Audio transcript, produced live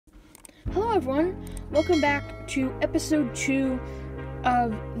Hello everyone, welcome back to episode 2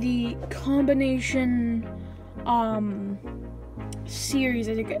 of the combination series,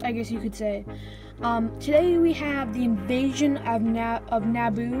 I guess you could say. Today we have the invasion of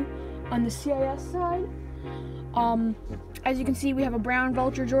Naboo on the CIS side. As you can see, we have a brown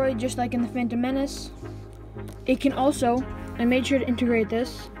vulture droid just like in the Phantom Menace. It can also, I made sure to integrate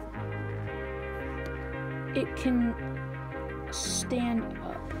this, it can stand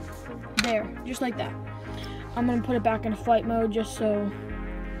up there, just like that. I'm gonna put it back in flight mode just so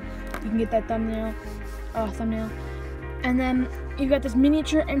you can get that thumbnail. And then you've got this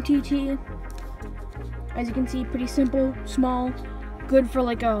miniature MTT. As you can see, pretty simple, small, good for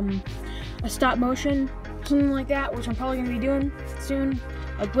like a stop motion, something like that, which I'm probably gonna be doing soon.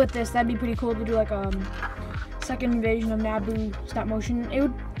 Like with this, that'd be pretty cool to do like a second invasion of Naboo stop motion. It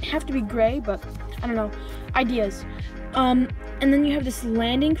would have to be gray, but I don't know, ideas. And then you have this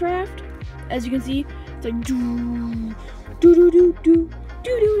landing craft. As you can see, it's like doo doo doo doo doo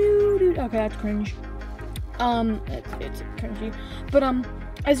doo doo doo. Okay, that's cringe. It's cringy. But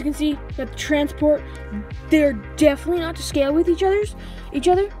as you can see, the transport, they're definitely not to scale with each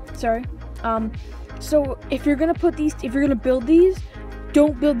other. Sorry. So if you're gonna build these,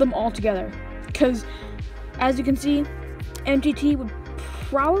 don't build them all together, because as you can see, MTT would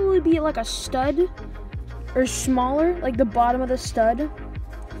probably be like a stud or smaller, like the bottom of the stud,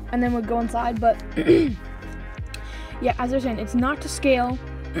 and then would go inside. But yeah, as I was saying, it's not to scale.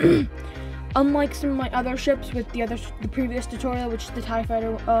 Unlike some of my other ships with the previous tutorial, which is the TIE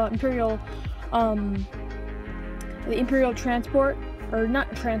Fighter, the Imperial transport, or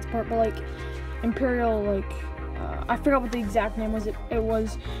not transport, but like Imperial, like I forgot what the exact name was. It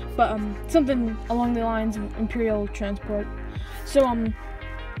was, but something along the lines of Imperial transport. So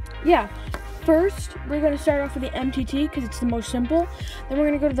yeah. First, we're going to start off with the MTT because it's the most simple. Then we're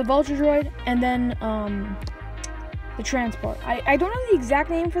going to go to the Vulture Droid, and then the transport. I don't know the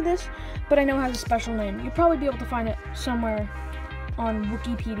exact name for this, but I know it has a special name. You'll probably be able to find it somewhere on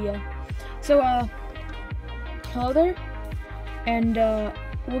Wikipedia. So, hello there, and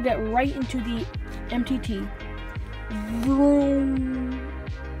we'll get right into the MTT. Vroom.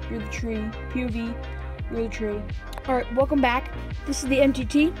 You're the tree. POV, you're the tree. Alright, welcome back. This is the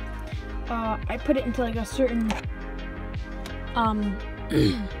MTT. I put it into like a certain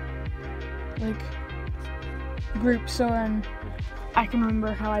like group, so then I can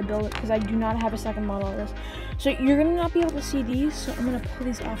remember how I build it, because I do not have a second model of this. So you're gonna not be able to see these, so I'm gonna pull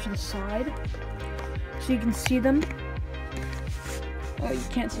these off to the side so you can see them. Oh, you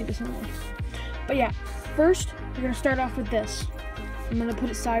can't see this anymore. But yeah, first you're gonna start off with this. I'm gonna put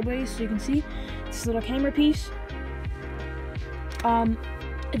it sideways so you can see this little camera piece.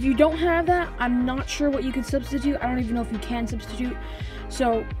 If you don't have that, I'm not sure what you can substitute. I don't even know if you can substitute.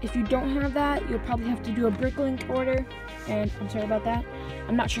 So if you don't have that, you'll probably have to do a bricklink order, and I'm sorry about that.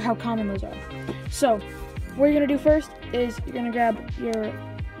 I'm not sure how common those are. So what you're gonna do first is you're gonna grab your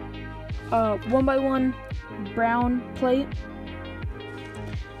 1x1 brown plate,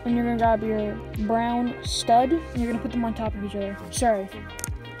 and you're gonna grab your brown stud, and you're gonna put them on top of each other. Sorry,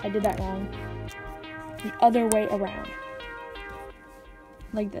 I did that wrong. The other way around.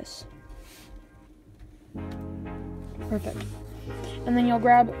 Like this. Perfect. And then you'll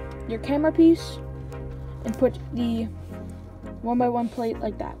grab your camera piece and put the 1x1 plate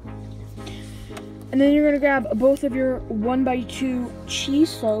like that. And then you're going to grab both of your 1x2 cheese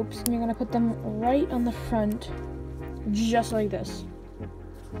slopes, and you're going to put them right on the front, just like this.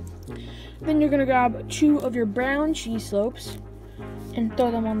 Then you're going to grab 2 of your brown cheese slopes and throw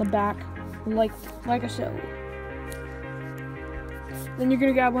them on the back like so. Then you're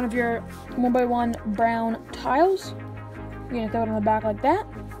going to grab one of your 1x1 brown tiles. You're going to throw it on the back like that.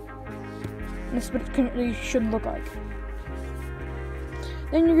 And this is what it currently should look like.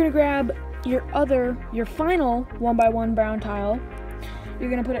 Then you're going to grab your final 1x1 brown tile. You're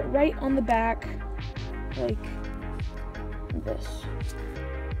going to put it right on the back like this.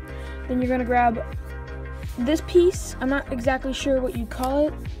 Then you're going to grab this piece. I'm not exactly sure what you call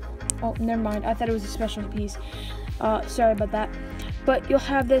it. Oh, never mind. I thought it was a special piece. Sorry about that. But you'll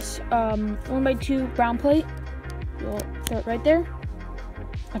have this 1x2 brown plate. You'll throw it right there.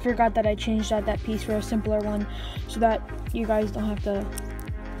 I forgot that I changed out that piece for a simpler one, so that you guys don't have to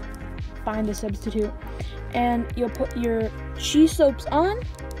find a substitute. And you'll put your cheese slopes on,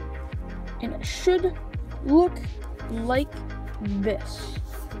 and it should look like this.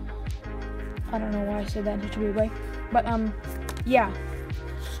 I don't know why I said that in such a weird way, but yeah.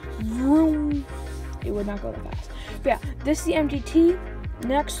 Vroom. It would not go that fast. But yeah, this is the MTT.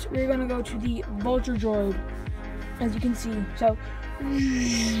 Next, we're gonna go to the Vulture Droid, as you can see. So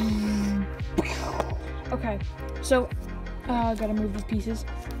Okay, so gotta move these pieces.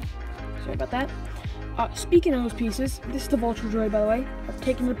 Sorry about that. Speaking of those pieces, this is the Vulture Droid, by the way. I've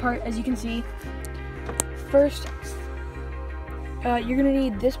taken it apart, as you can see. First, you're gonna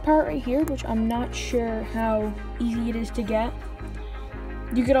need this part right here, which I'm not sure how easy it is to get.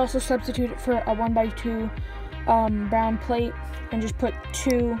 You could also substitute it for a 1x2 brown plate and just put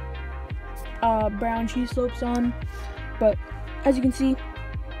 2 brown cheese slopes on. But as you can see,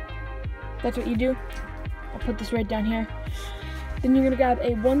 that's what you do. I'll put this right down here. Then you're gonna grab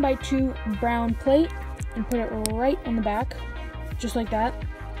a 1x2 brown plate and put it right on the back, just like that.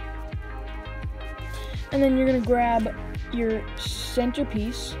 And then you're gonna grab your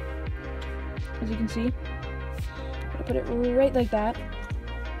centerpiece, as you can see. Put it right like that.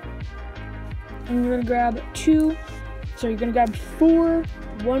 And you're gonna grab 4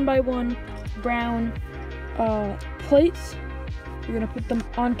 1x1 brown plates. You're gonna put them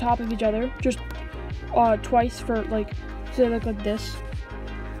on top of each other, just twice for so they look like this.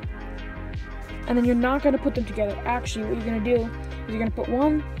 And then you're not gonna put them together. Actually, what you're gonna do is you're gonna put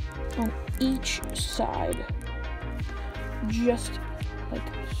one on each side, just like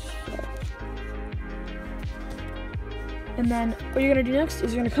so. And then what you're gonna do next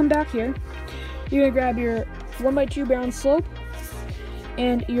is you're gonna come back here. You're gonna grab your 1x2 brown slope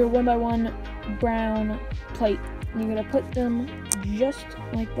and your 1x1 brown plate. And you're gonna put them just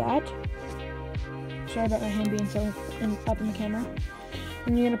like that. Sorry about my hand being so up in the camera.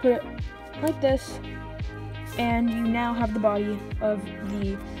 And you're gonna put it like this, and you now have the body of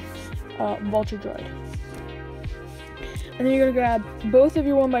the Vulture Droid. And then you're gonna grab both of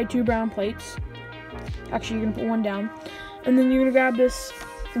your 1x2 brown plates. Actually, you're gonna put one down. And then you're gonna grab this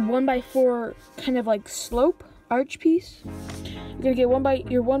 1x4 kind of like slope arch piece. You're gonna get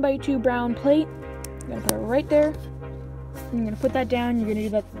your 1x2 brown plate. You're gonna put it right there. And you're gonna put that down. You're gonna do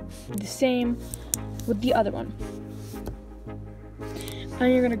that the same with the other one.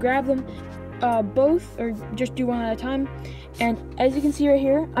 And you're gonna grab them both, or just do one at a time. And as you can see right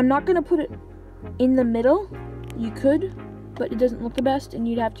here, I'm not gonna put it in the middle. You could, but it doesn't look the best, and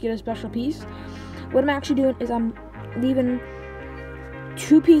you'd have to get a special piece. What I'm actually doing is I'm leaving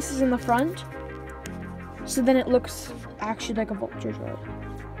 2 pieces in the front, so then it looks actually like a Vulture Droid.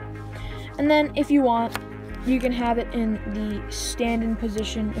 And then if you want, you can have it in the stand-in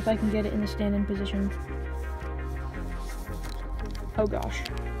position, if I can get it in the stand-in position. Oh gosh.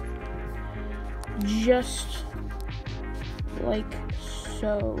 Just like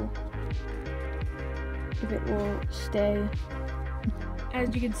so. If it will stay.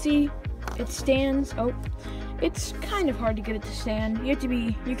 As you can see, it stands. Oh, it's kind of hard to get it to stand. You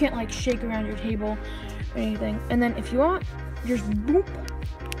can't like shake around your table or anything. And then if you want, just boop,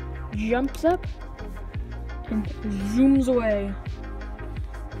 jumps up and zooms away.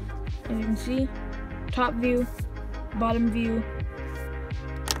 As you can see, top view, bottom view,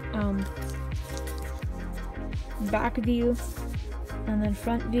 back view, and then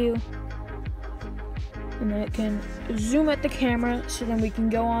front view. And then it can zoom at the camera, so then we can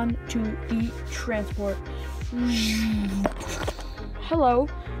go on to the transport. Hello,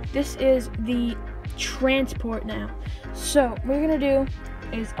 this is the transport now. So what we're gonna do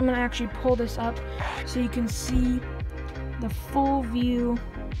is I'm gonna actually pull this up so you can see the full view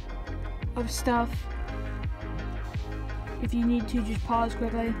of stuff. If you need to, just pause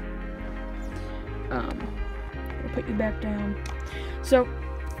quickly. I'll put you back down. So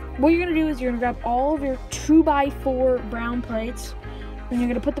what you're gonna do is you're gonna grab all of your 2x4 brown plates, and you're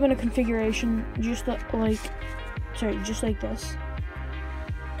gonna put them in a configuration just like this.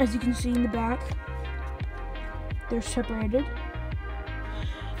 As you can see in the back, they're separated.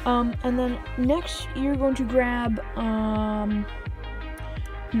 And then next you're going to grab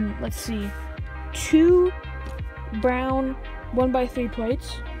let's see, 2 brown 1x3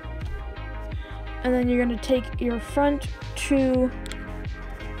 plates, and then you're gonna take your front 2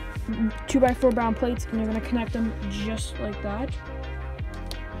 2x4 brown plates, and you're gonna connect them just like that.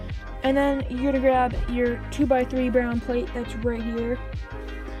 And then you're gonna grab your 2x3 brown plate that's right here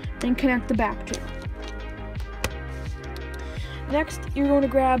and connect the back to it. Next, you're going to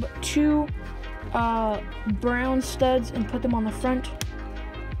grab 2 brown studs and put them on the front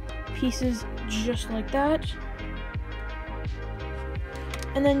pieces just like that.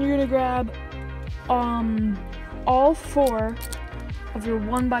 And then you're gonna grab all 4 of your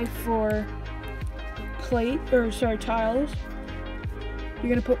 1x4 tiles. You're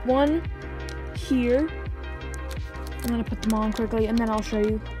gonna put one here. I'm gonna put them on quickly, and then I'll show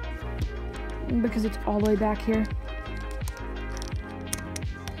you because it's all the way back here.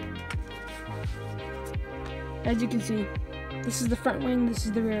 As you can see, this is the front wing, this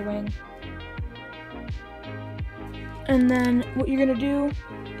is the rear wing. And then what you're gonna do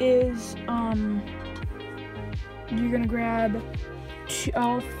is you're gonna grab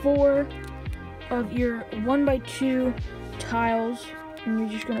all 4 of your 1x2 tiles, and you're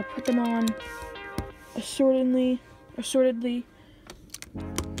just gonna put them on assortedly,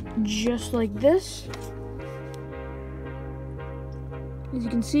 just like this. As you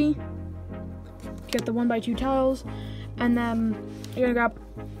can see, get the 1x2 tiles, and then you're gonna grab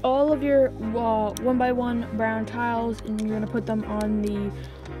all of your 1x1 brown tiles, and you're gonna put them on the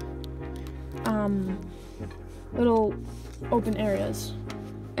little open areas,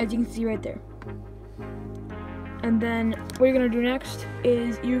 as you can see right there. And then what you're gonna do next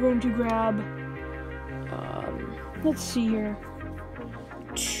is you're going to grab, let's see here,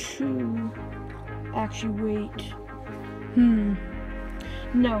 2. Actually, wait.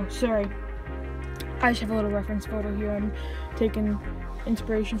 No, sorry. I just have a little reference photo here. I'm taking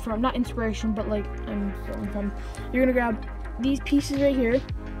inspiration from, not inspiration, but like I'm going from. You're gonna grab these pieces right here.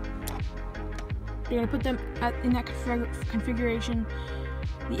 You're gonna put them in that configuration.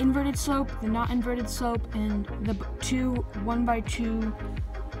 The inverted slope, the not inverted slope, and the 2 1x2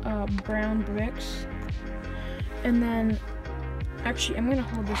 brown bricks. And then, actually, I'm gonna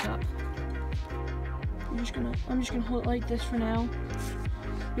hold this up. I'm just gonna hold it like this for now.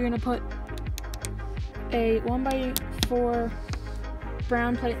 You're gonna put a 1x4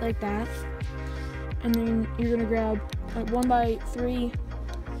 brown plate like that, and then you're gonna grab a 1x3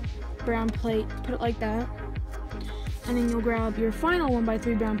 brown plate, put it like that, and then you'll grab your final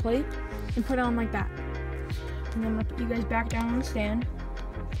 1x3 brown plate and put it on like that. And then I'm gonna put you guys back down on the stand,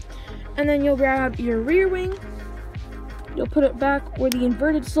 and then you'll grab your rear wing. You'll put it back where the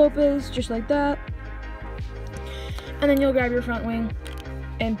inverted slope is, just like that. And then you'll grab your front wing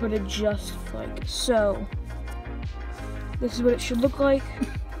and put it just like so. This is what it should look like.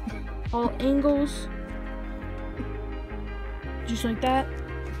 All angles, just like that.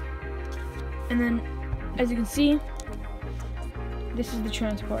 And then, as you can see, this is the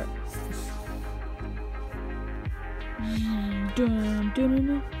transport.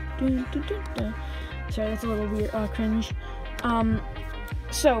 Sorry, that's a little weird, cringe.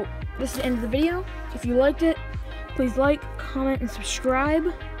 So, this is the end of the video. If you liked it, please like, comment, and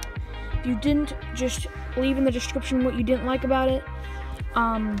subscribe. If you didn't, just leave in the description what you didn't like about it.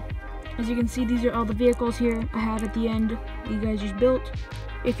 As you can see, these are all the vehicles here I have at the end that you guys just built,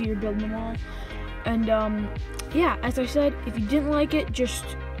 if you're building them all. And yeah, as I said, if you didn't like it, just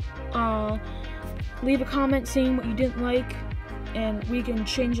leave a comment saying what you didn't like, and we can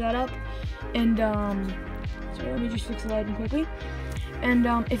change that up. And sorry, let me just fix the lighting quickly. And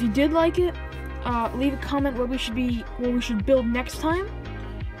if you did like it, leave a comment what we should build next time.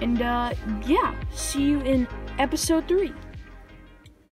 And yeah, see you in episode 3.